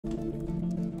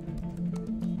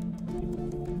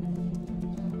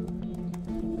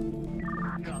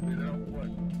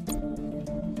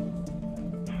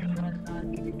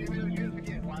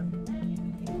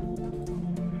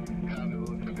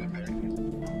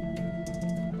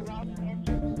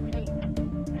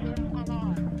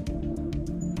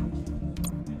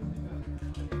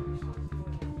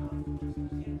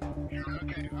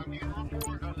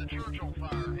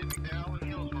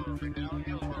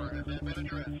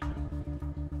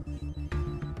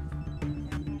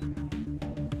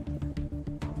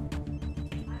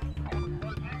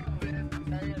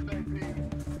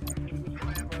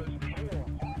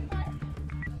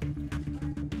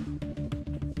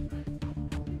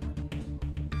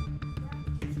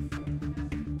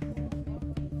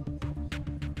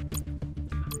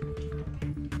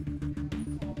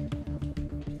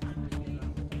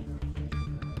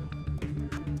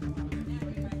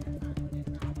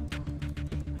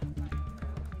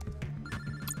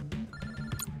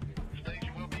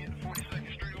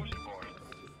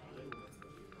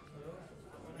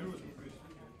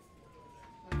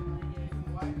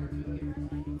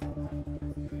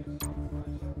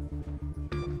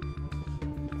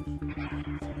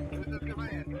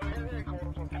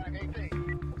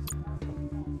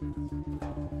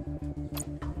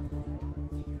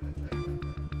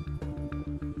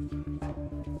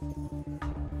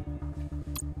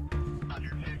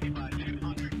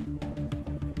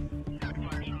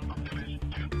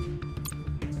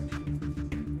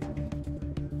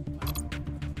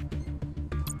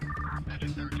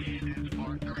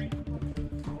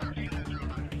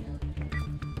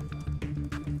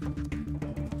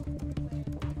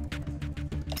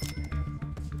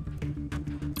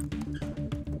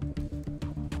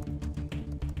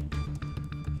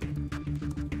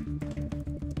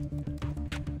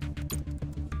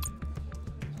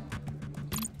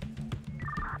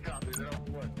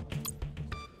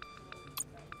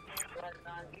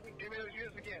Give me those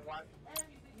units again, what?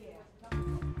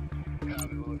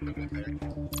 Copy, we'll look at there.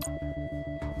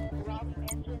 Route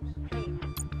engine safe.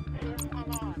 Turn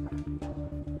alarm.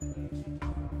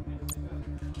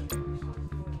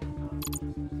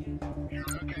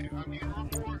 Okay, I'm getting a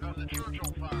report of the church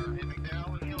on fire in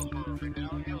McDowell and Hillsborough.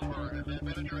 McDowell and Hillsborough, has that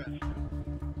been addressed?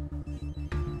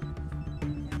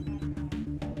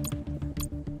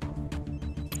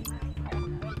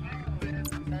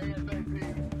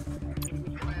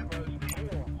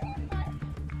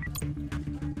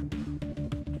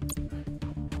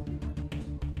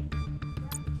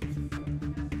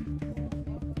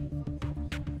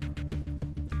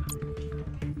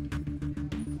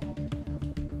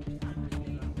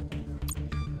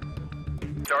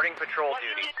 Starting patrol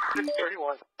duty.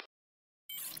 31.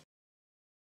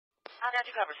 I got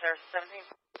you covered, sir. 17.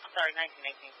 I'm sorry, 19,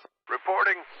 18.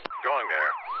 Reporting. Going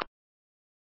there.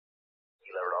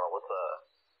 You never know what's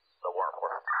the warrant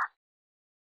for?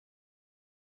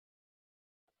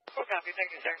 Full copy.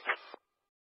 Thank you, sir. You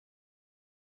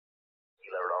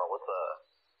never know what's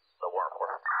the warrant for?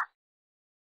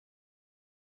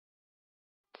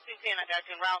 210, I got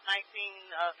you in route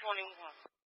 1921.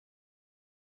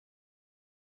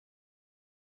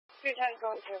 210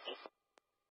 going to. 10-4, I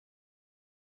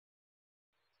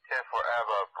have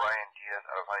Brian Diaz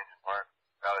out of Huntington Park.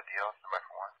 Valid deal, somebody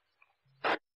for one.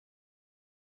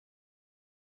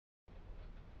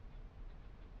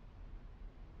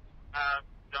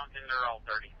 Duncan, they're all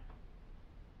 30.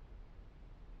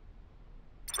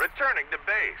 Returning to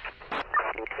base.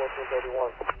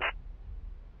 1431.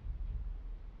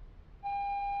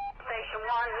 Station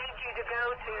 1 needs you to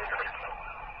go to...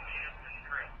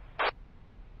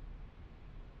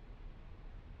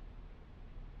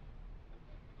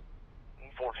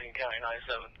 14 County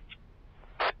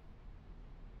 97.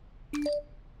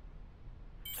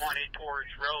 Pointed towards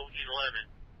road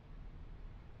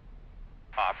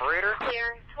 11. Operator.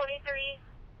 Clear. 23.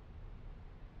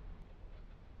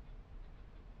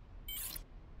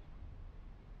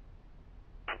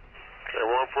 Okay,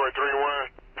 1431.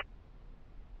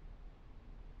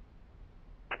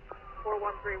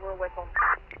 413, we're with them.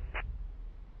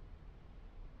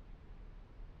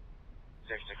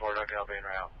 64, Duncan, I'll be en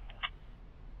route.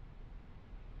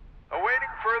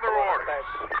 Awaiting further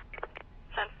orders.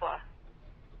 10-4.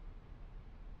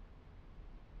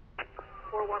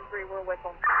 413, we're with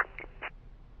them.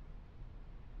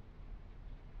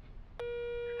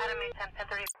 Enemy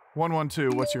 10-30.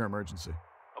 112, what's your emergency?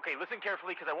 Okay, listen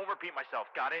carefully because I won't repeat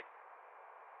myself. Got it?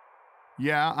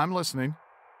 Yeah, I'm listening.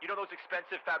 You know those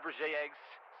expensive Fabergé eggs?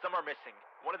 Some are missing.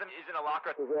 One of them is in a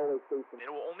locker at the railway station.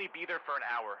 It will only be there for an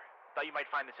hour. Thought you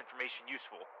might find this information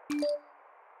useful.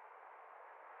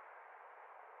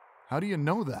 How do you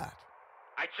know that?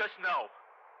 I just know.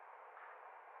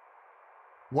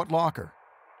 What locker?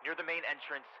 Near the main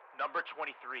entrance, number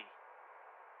 23.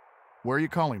 Where are you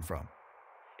calling from?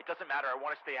 It doesn't matter. I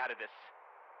want to stay out of this.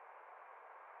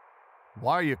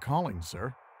 Why are you calling,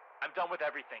 sir? I'm done with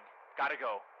everything. Gotta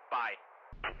go. Bye.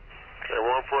 Okay,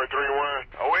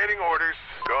 1431. Awaiting orders.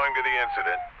 Going to the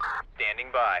incident. Standing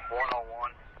by.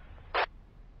 101.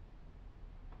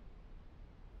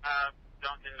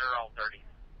 Duncan, they're all 30.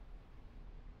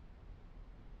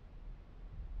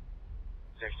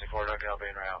 64, Duncan, I'll be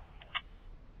en route.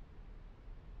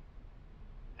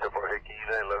 10-4, hey, can you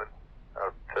 11?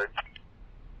 Check.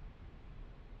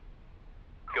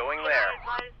 Going there.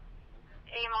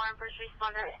 AMR and first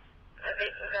responder.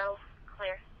 Go.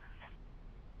 Clear.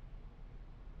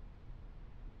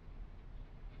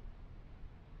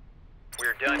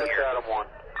 We're done here. Adam 1.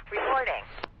 Reporting.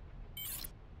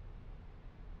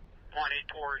 Pointed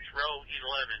towards road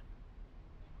 11.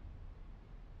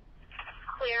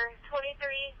 Clear.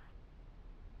 23.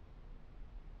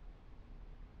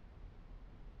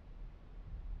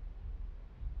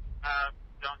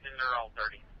 Duncan, they're all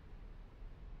 30.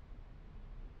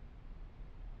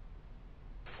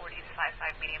 40 to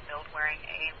 55 medium build wearing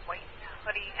a white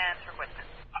hoodie and turquoise.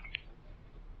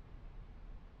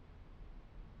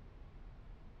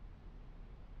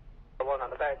 One on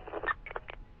the back. 10-4.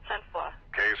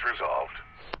 Case resolved.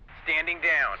 Standing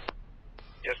down.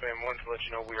 Yes, ma'am. Wanted to let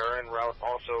you know we are en route.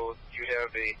 Also, you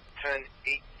have a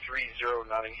 10830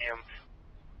 Nottingham.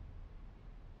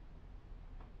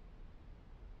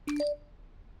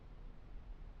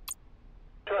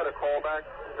 Try to call back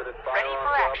that it's Ready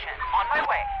for action. On my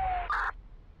way.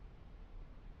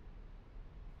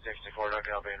 64,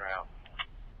 Duncan, I'll be en route.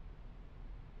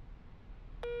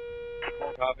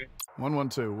 Copy.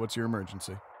 112, what's your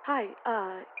emergency? Hi,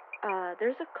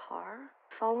 there's a car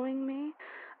following me.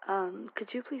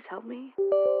 Could you please help me?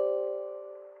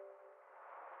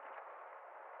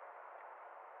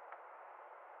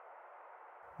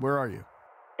 Where are you?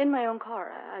 In my own car.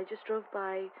 I just drove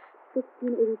by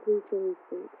 1683 Cherry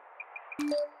Street.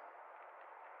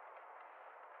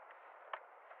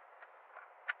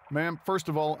 Ma'am, first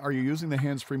of all, are you using the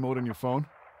hands-free mode on your phone?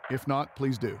 If not,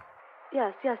 please do.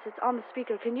 Yes, it's on the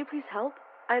speaker. Can you please help?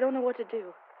 I don't know what to do.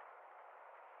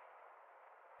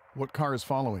 What car is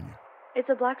following you? It's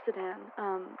a black sedan.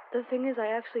 The thing is, I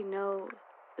actually know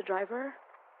the driver.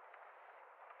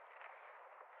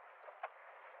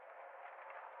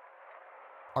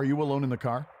 Are you alone in the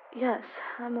car? Yes,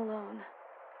 I'm alone.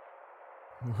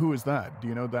 Who is that? Do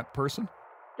you know that person?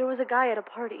 There was a guy at a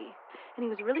party, and he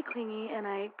was really clingy, and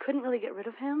I couldn't really get rid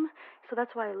of him, so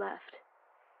that's why I left.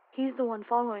 He's the one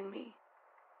following me.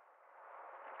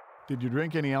 Did you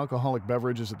drink any alcoholic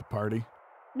beverages at the party?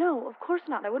 No, of course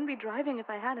not. I wouldn't be driving if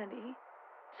I had any.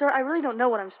 Sir, I really don't know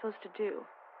what I'm supposed to do.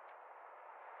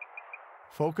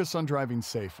 Focus on driving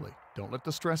safely. Don't let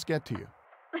the stress get to you.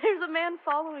 There's a man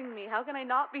following me. How can I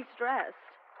not be stressed?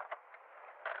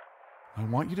 I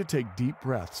want you to take deep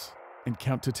breaths and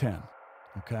count to 10,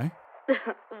 okay?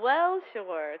 Well,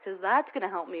 sure, because that's going to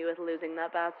help me with losing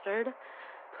that bastard.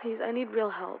 Please, I need real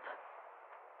help.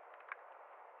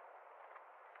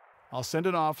 I'll send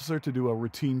an officer to do a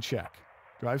routine check.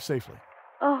 Drive safely.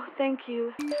 Oh, thank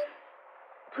you.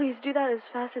 Please do that as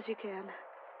fast as you can.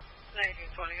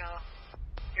 1920,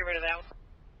 get rid of that one.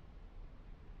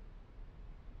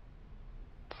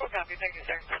 Full copy, thank you,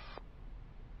 sir.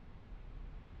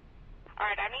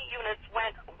 Alright, I need units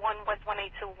went 1 West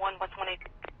 182, 1 West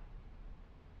 182.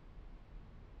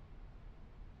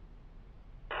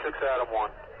 6 Adam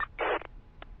 1.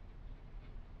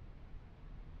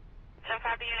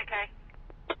 10-5 unit K.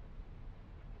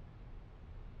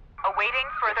 Awaiting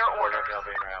further orders.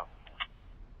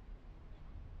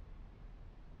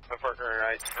 My partner and I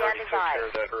already Standing took by. care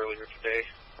of that earlier today.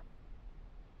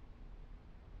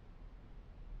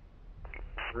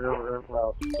 Real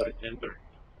loud, but it's in there.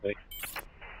 Thanks.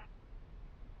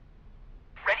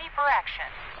 Ready for action.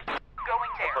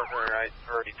 Going My there. partner and I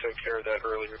already took care of that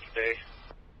earlier today.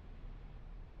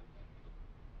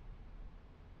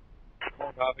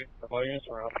 Copy. All units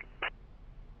around.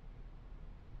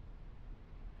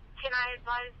 Can I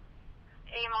advise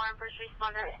AMR and first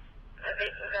responders? They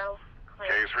can go clear.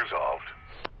 Case resolved.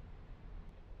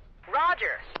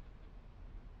 Roger.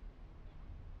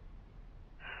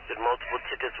 Did multiple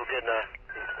tickets will get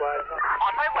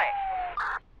On my way.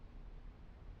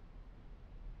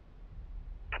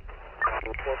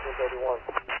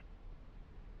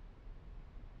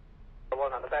 1431.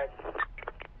 One on the back. 10-4.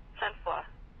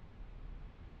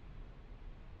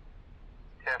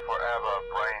 10 for Ava,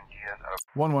 Brian Gian.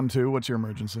 112, what's your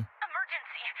emergency? Emergency.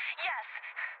 Yes.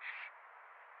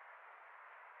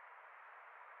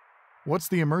 What's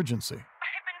the emergency? I've been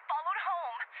followed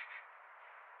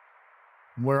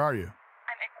home. Where are you?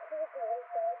 I'm at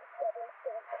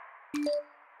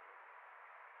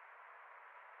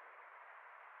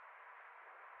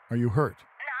Are you hurt? I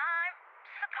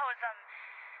suppose I'm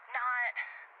not.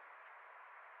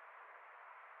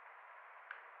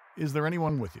 Is there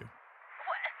anyone with you? What?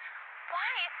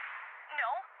 Why? No.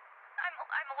 I'm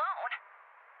alone.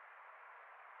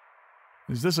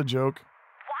 Is this a joke?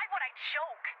 Why would I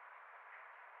joke?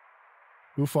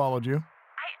 Who followed you? I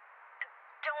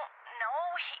don't know.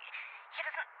 He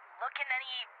doesn't look in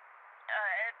any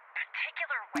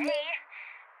particular way.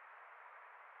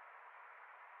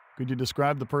 Could you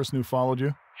describe the person who followed you?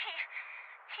 He seems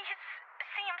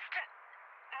to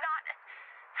not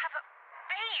have a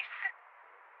face.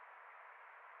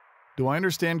 Do I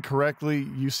understand correctly?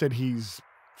 You said he's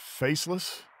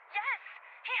faceless? Yes,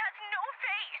 he has no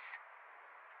face.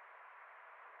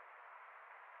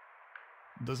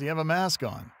 Does he have a mask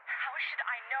on? How should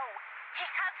I know? He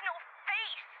has no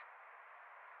face.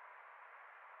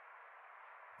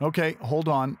 Okay, hold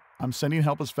on. I'm sending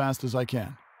help as fast as I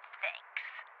can.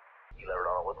 Thanks. You let her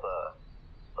know what's the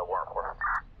warrant for?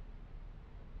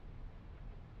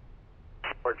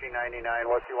 1499,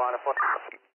 what you want to put?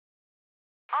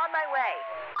 On my way.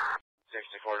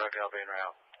 64, Duck Albion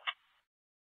Route.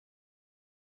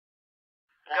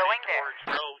 Going there.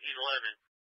 Towards row 11.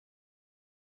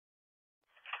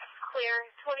 Clear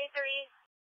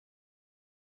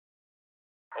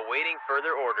 23. Awaiting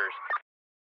further orders.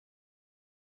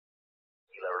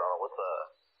 You let her know what's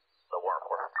the warrant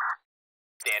for?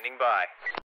 Standing by.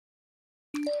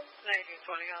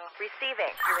 1920,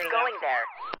 Receiving. rid of Going there.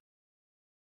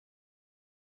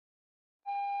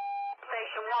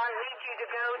 Station 1 needs you to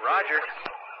go to... Roger.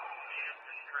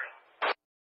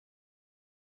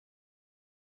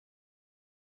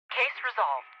 Case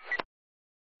resolved.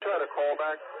 Try to call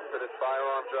back to this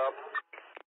firearm job.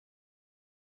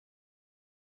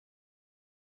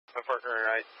 My partner and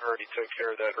I already took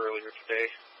care of that earlier today.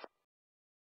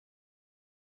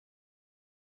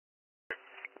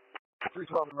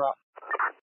 312 en route.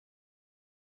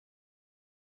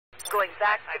 Going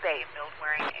back to base. Billed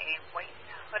wearing a white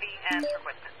hoodie and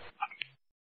equipment.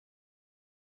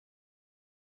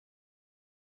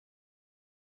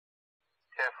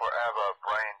 10-4 Ava,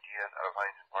 Brian Diaz out of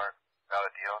Huntington Park.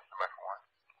 Valid deal, somebody for one.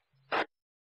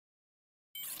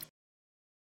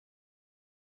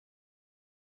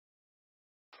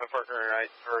 My partner and I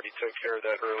already took care of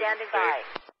that earlier Standing today.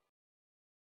 by.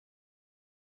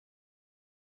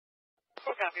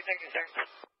 Full copy, thank you, sir.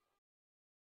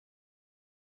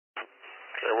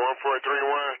 Okay,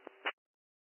 1431.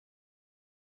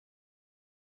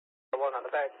 One on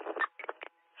the back.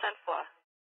 10-4.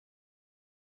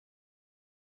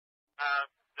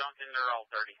 Duncan, they're all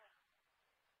 30.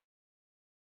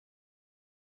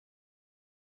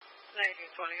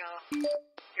 1920 off.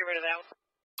 Get rid of that one.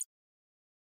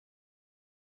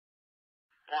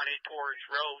 Pointed towards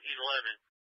row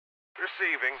 11.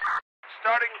 Receiving.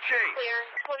 Starting chase. Clear.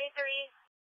 23.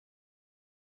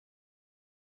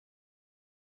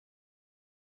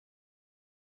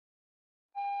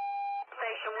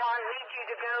 Station 1 needs you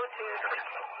to go to...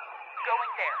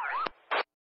 Going there.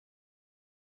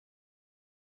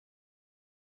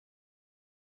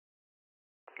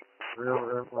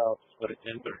 Real route, but it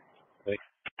enter.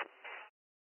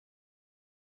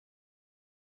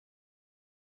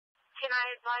 Can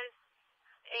I advise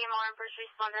AMR and first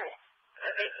responders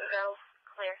that they can go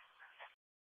clear?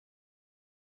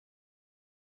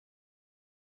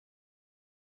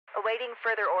 Awaiting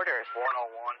further orders.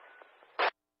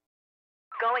 101.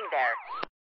 Going there.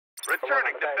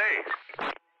 Returning to base.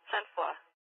 10-4.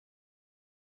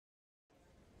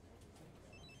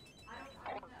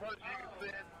 First you can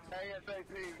send ASAP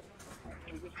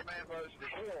to this command post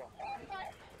before.